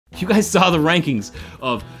you guys saw the rankings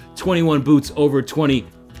of 21 boots over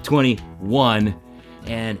 2021,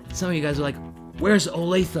 and some of you guys are like, where's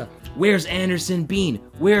Olathe? Where's Anderson Bean?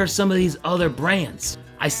 Where are some of these other brands?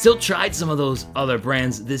 I still tried some of those other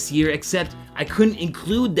brands this year, except I couldn't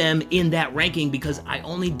include them in that ranking because I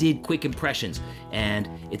only did quick impressions, and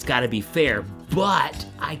it's gotta be fair, but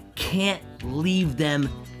I can't leave them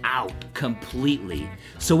out completely.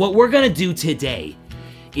 So what we're gonna do today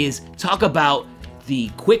is talk about the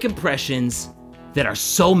quick impressions that are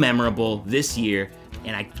so memorable this year,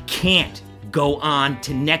 and I can't go on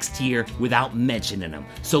to next year without mentioning them.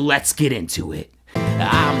 So let's get into it.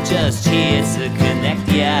 I'm just here to connect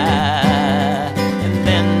ya, and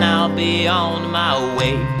then I'll be on my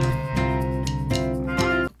way.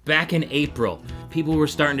 Back in April, people were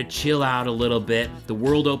starting to chill out a little bit. The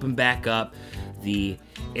world opened back up. The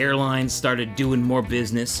airlines started doing more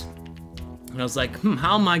business. And I was like,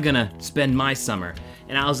 how am I gonna spend my summer?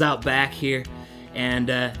 And I was out back here,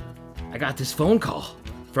 and I got this phone call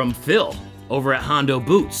from Phil over at Hondo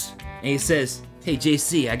Boots. And he says, hey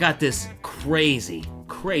JC, I got this crazy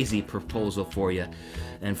proposal for you.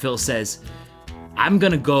 And Phil says, I'm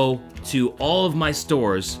gonna go to all of my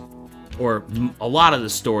stores, or a lot of the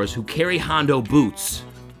stores who carry Hondo boots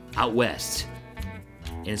out west.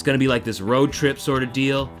 And it's gonna be like this road trip sort of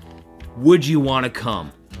deal. Would you wanna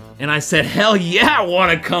come? And I said, hell yeah, I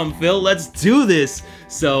wanna come, Phil, let's do this.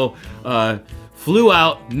 So, flew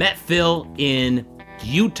out, met Phil in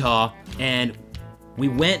Utah, and we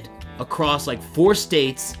went across like 4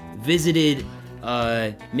 states, visited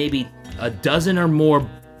maybe a dozen or more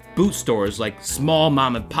boot stores, like small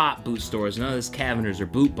mom and pop boot stores, none of this Cavender's or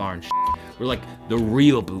Boot Barn shit. We're like the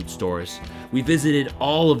real boot stores. We visited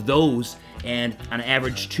all of those, and on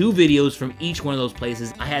average 2 videos from each one of those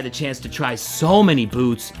places. I had the chance to try so many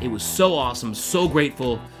boots. It was so awesome, so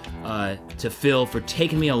grateful to Phil for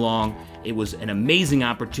taking me along. It was an amazing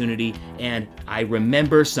opportunity, and I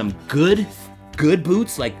remember some good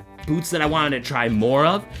boots, like boots that I wanted to try more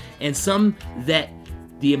of, and some that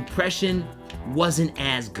the impression wasn't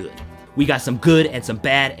as good. We got some good and some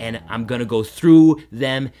bad, and I'm gonna go through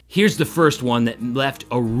them. Here's the first one that left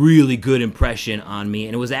a really good impression on me,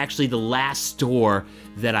 and it was actually the last store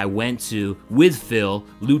that I went to with Phil,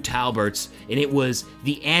 Lou Talbert's, and it was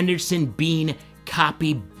the Anderson Bean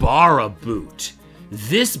Capybara boot.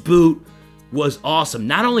 This boot was awesome.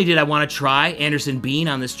 Not only did I want to try Anderson Bean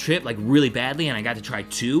on this trip, like really badly, and I got to try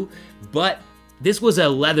 2, but this was a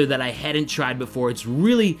leather that I hadn't tried before. It's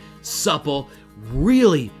really supple,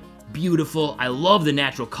 really beautiful. I love the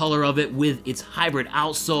natural color of it with its hybrid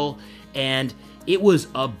outsole, and it was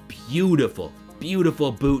a beautiful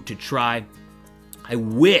boot to try. I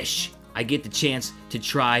wish I get the chance to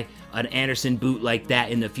try an Anderson boot like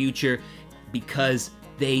that in the future, because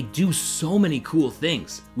they do so many cool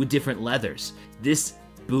things with different leathers. This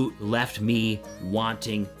boot left me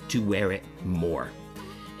wanting to wear it more.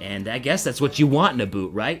 And I guess that's what you want in a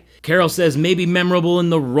boot, right? Carol says, maybe memorable in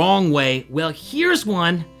the wrong way. Well, here's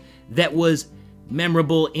one that was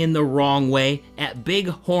memorable in the wrong way at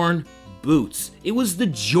Bighorn Boots. It was the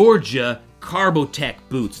Georgia Carbotech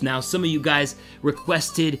boots. Now, some of you guys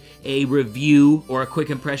requested a review or a quick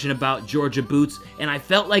impression about Georgia boots, and I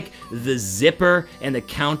felt like the zipper and the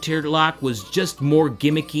counter lock was just more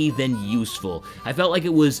gimmicky than useful. I felt like it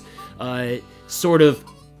was just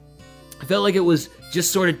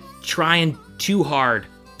sort of trying too hard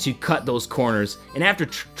to cut those corners. And after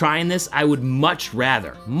trying this, I would much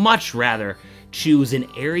rather choose an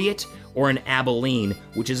Ariat or an Abilene,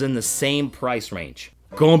 which is in the same price range.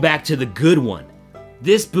 Going back to the good one,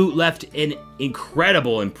 this boot left an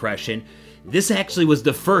incredible impression. This actually was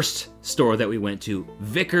the first store that we went to,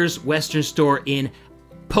 Vickers Western Store in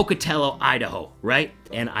Pocatello, Idaho, right?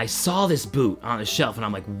 And I saw this boot on the shelf, and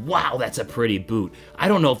I'm like, wow, that's a pretty boot. I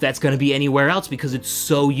don't know if that's gonna be anywhere else because it's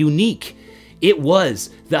so unique. It was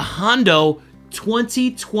the Hondo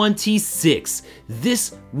 2026.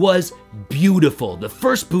 This was beautiful. The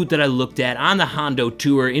first boot that I looked at on the Hondo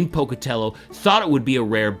tour in Pocatello, thought it would be a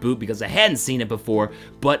rare boot because I hadn't seen it before,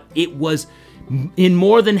 but it was in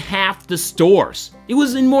more than half the stores. It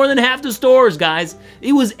was in more than half the stores, guys.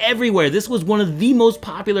 It was everywhere. This was one of the most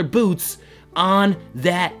popular boots on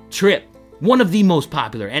that trip. One of the most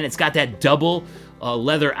popular, and it's got that double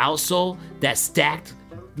leather outsole, that stacked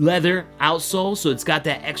leather outsole, so it's got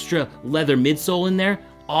that extra leather midsole in there.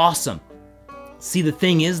 Awesome. See, the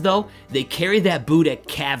thing is though, they carry that boot at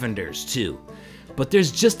Cavender's too. But there's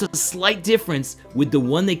just a slight difference with the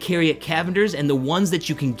one they carry at Cavender's and the ones that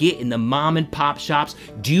you can get in the mom and pop shops.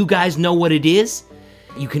 Do you guys know what it is?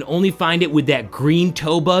 You can only find it with that green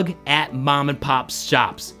toe bug at mom and pop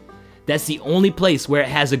shops. That's the only place where it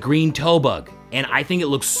has a green toe bug, and I think it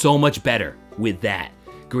looks so much better with that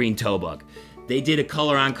green toe bug. They did a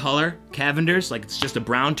color on color Cavenders, like it's just a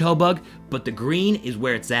brown toe bug, but the green is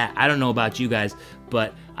where it's at. I don't know about you guys,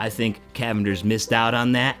 but I think Cavenders missed out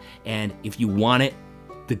on that, and if you want it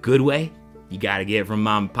the good way, you gotta get it from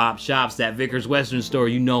mom and pop shops, that Vickers Western store,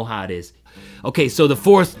 you know how it is. Okay, so the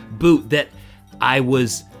fourth boot that I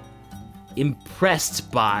was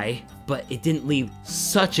impressed by, but it didn't leave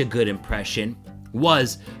such a good impression,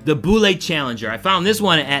 was the Boule Challenger. I found this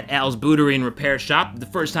one at Al's Bootery and Repair Shop, the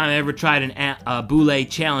first time I ever tried a Boule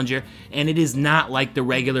Challenger, and it is not like the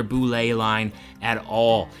regular Boule line at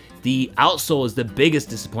all. The outsole is the biggest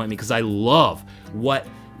disappointment because I love what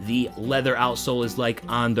the leather outsole is like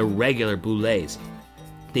on the regular Boules.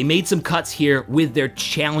 They made some cuts here with their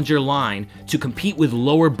Challenger line to compete with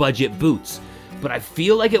lower budget boots, but I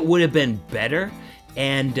feel like it would have been better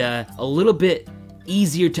and a little bit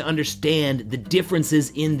easier to understand the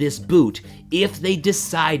differences in this boot if they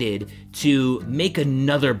decided to make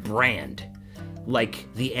another brand like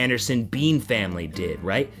the Anderson Bean family did,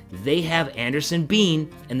 right? They have Anderson Bean,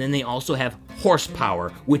 and then they also have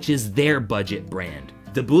Horsepower, which is their budget brand.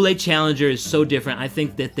 The Boule Challenger is so different. I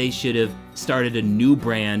think that they should have started a new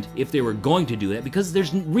brand if they were going to do that, because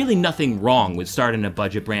there's really nothing wrong with starting a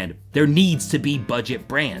budget brand. There needs to be budget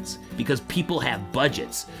brands because people have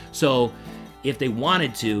budgets. So if they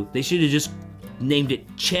wanted to, they should have just named it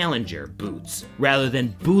Challenger Boots rather than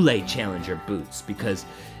Boule Challenger Boots, because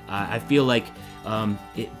I feel like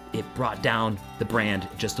it brought down the brand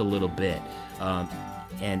just a little bit.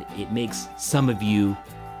 And it makes some of you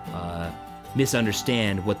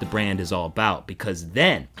misunderstand what the brand is all about, because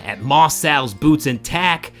then at Moss Sal's Boots and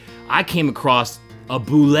Tack, I came across a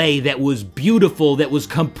Boule that was beautiful, that was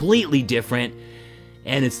completely different,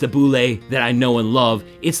 and it's the Boule that I know and love.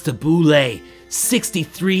 It's the Boule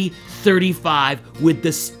 6335 with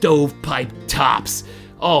the stovepipe tops.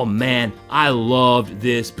 Oh man, I loved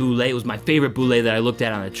this Boule. It was my favorite Boule that I looked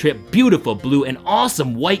at on a trip. Beautiful blue and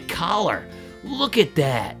awesome white collar. Look at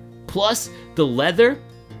that. Plus, the leather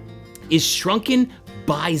is shrunken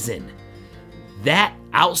bison. That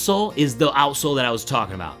outsole is the outsole that I was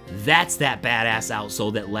talking about. That's that badass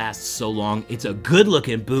outsole that lasts so long. It's a good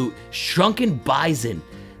looking boot, shrunken bison.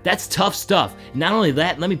 That's tough stuff. Not only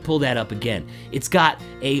that, let me pull that up again. It's got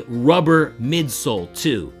a rubber midsole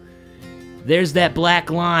too. There's that black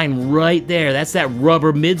line right there. That's that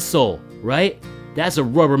rubber midsole, right? That's a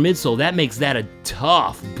rubber midsole. That makes that a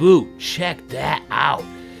tough boot. Check that out.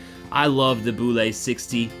 I love the Boule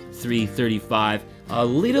 6335. A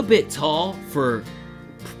little bit tall for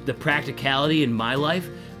the practicality in my life,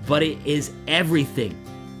 but it is everything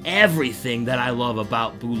that I love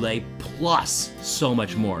about Boule, plus so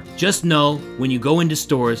much more. Just know, when you go into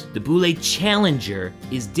stores, the Boule Challenger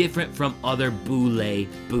is different from other Boule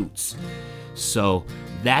boots. So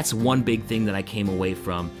that's one big thing that I came away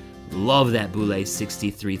from. Love that Boule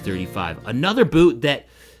 6335. Another boot that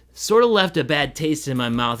sort of left a bad taste in my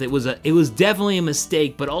mouth. It was definitely a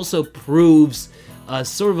mistake, but also proves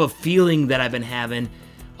sort of a feeling that I've been having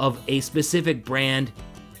of a specific brand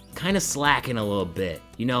kind of slacking a little bit,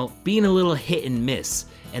 you know, being a little hit and miss,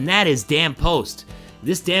 and that is Dan Post.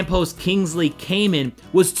 This Dan Post Kingsley Cayman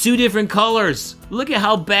was 2 different colors. Look at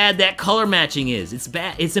how bad that color matching is. It's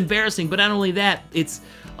bad, it's embarrassing, but not only that, it's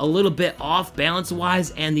a little bit off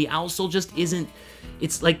balance-wise, and the outsole just isn't,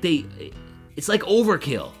 it's like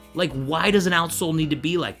overkill. Like, why does an outsole need to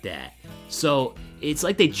be like that? So it's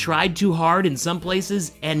like they tried too hard in some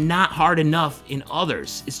places and not hard enough in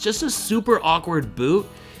others. It's just a super awkward boot,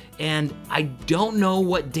 and I don't know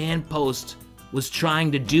what Dan Post was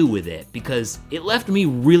trying to do with it, because it left me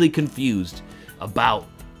really confused about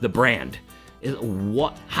the brand.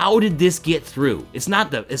 How did this get through? It's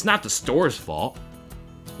not the store's fault,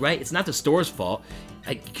 right? It's not the store's fault.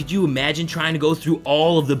 Could you imagine trying to go through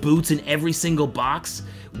all of the boots in every single box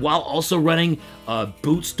while also running a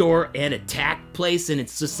boot store and a tack place? And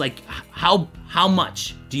it's just like, how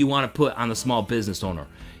much do you want to put on the small business owner?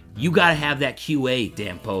 You got to have that QA,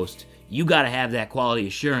 Dan Post. You got to have that quality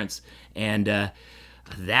assurance. And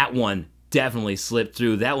that one definitely slipped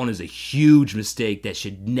through. That one is a huge mistake that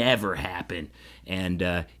should never happen. And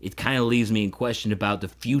it kind of leaves me in question about the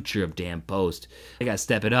future of Dan Post. They got to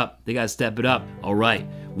step it up. They got to step it up. All right,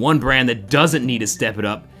 one brand that doesn't need to step it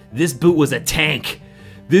up. This boot was a tank.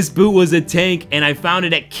 This boot was a tank, and I found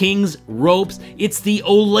it at King's Ropes. It's the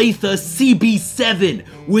Olathe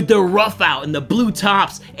CB7 with the rough out and the blue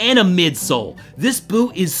tops and a midsole. This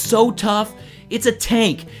boot is so tough. It's a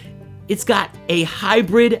tank. It's got a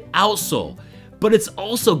hybrid outsole, but it's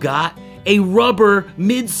also got a rubber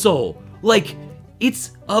midsole. Like,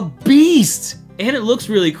 It's a beast! And it looks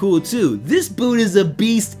really cool too. This boot is a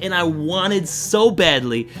beast and I wanted so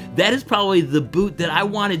badly. That is probably the boot that I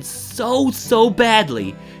wanted so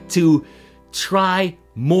badly to try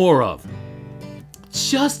more of.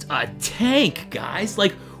 Just a tank, guys.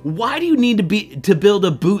 Like, why do you need to build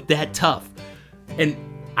a boot that tough? And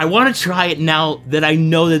I want to try it now that I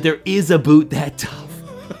know that there is a boot that tough.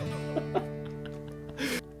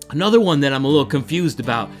 Another one that I'm a little confused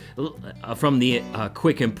about from the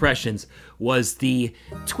quick impressions was the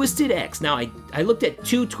Twisted X. Now, I looked at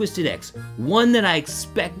 2 Twisted X. One that I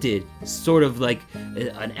expected, sort of like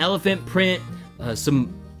an elephant print,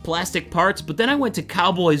 some plastic parts, but then I went to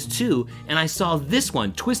Cowboys 2 and I saw this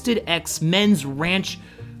one, Twisted X Men's Ranch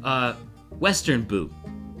Western boot.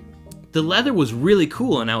 The leather was really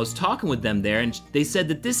cool, and I was talking with them there, and they said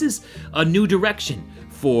that this is a new direction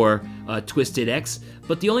for Twisted X,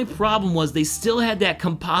 but the only problem was they still had that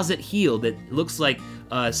composite heel that looks like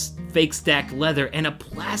fake stacked leather and a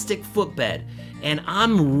plastic footbed, and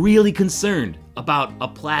I'm really concerned about a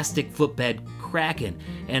plastic footbed cracking,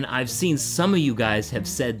 and I've seen some of you guys have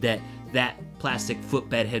said that that plastic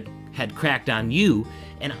footbed had cracked on you,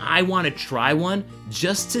 and I want to try one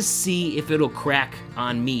just to see if it'll crack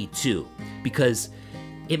on me too, because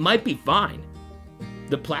it might be fine.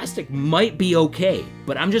 The plastic might be okay,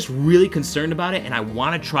 but I'm just really concerned about it and I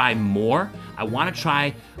want to try more. I want to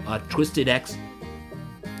try Twisted X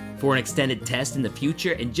for an extended test in the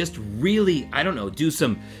future and just really, I don't know, do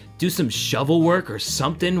some shovel work or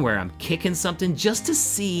something where I'm kicking something just to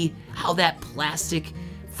see how that plastic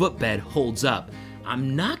footbed holds up.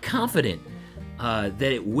 I'm not confident that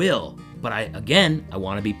it will, but I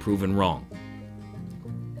want to be proven wrong.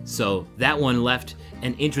 So that one left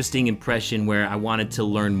an interesting impression where I wanted to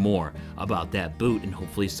learn more about that boot, and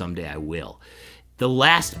hopefully someday I will. The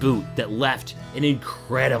last boot that left an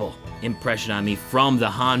incredible impression on me from the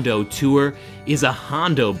Hondo tour is a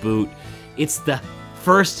Hondo boot. It's the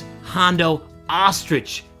first Hondo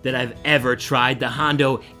ostrich that I've ever tried, the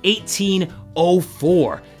Hondo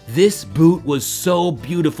 1804. This boot was so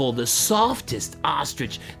beautiful, the softest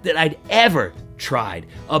ostrich that I'd ever tried.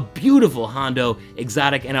 A beautiful Hondo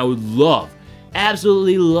exotic, and I would love,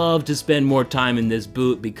 absolutely love to spend more time in this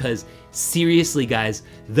boot because seriously guys,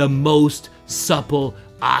 the most supple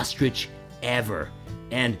ostrich ever.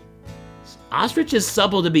 And ostrich is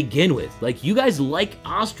supple to begin with. Like, you guys like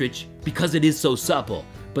ostrich because it is so supple,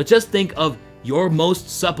 but just think of your most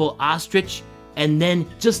supple ostrich and then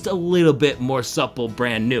just a little bit more supple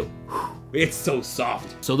brand new. Whew, it's so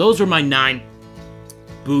soft. So those are my 9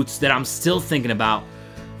 boots that I'm still thinking about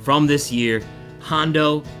from this year.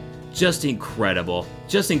 Hondo, just incredible.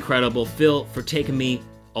 Just incredible. Phil, for taking me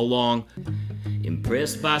along.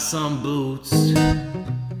 Impressed by some boots,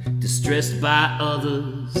 distressed by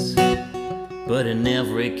others, but in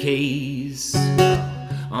every case,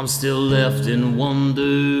 I'm still left in wonder.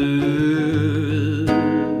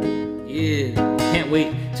 Yeah, can't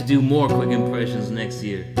wait to do more quick impressions next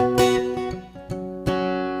year. Oh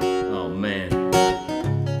man.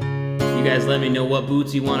 You guys let me know what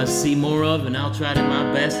boots you want to see more of, and I'll try to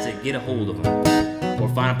my best to get a hold of them or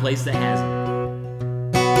find a place that has them.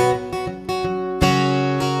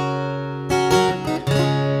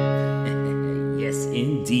 Yes,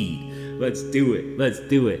 indeed. Let's do it. Let's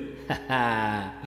do it.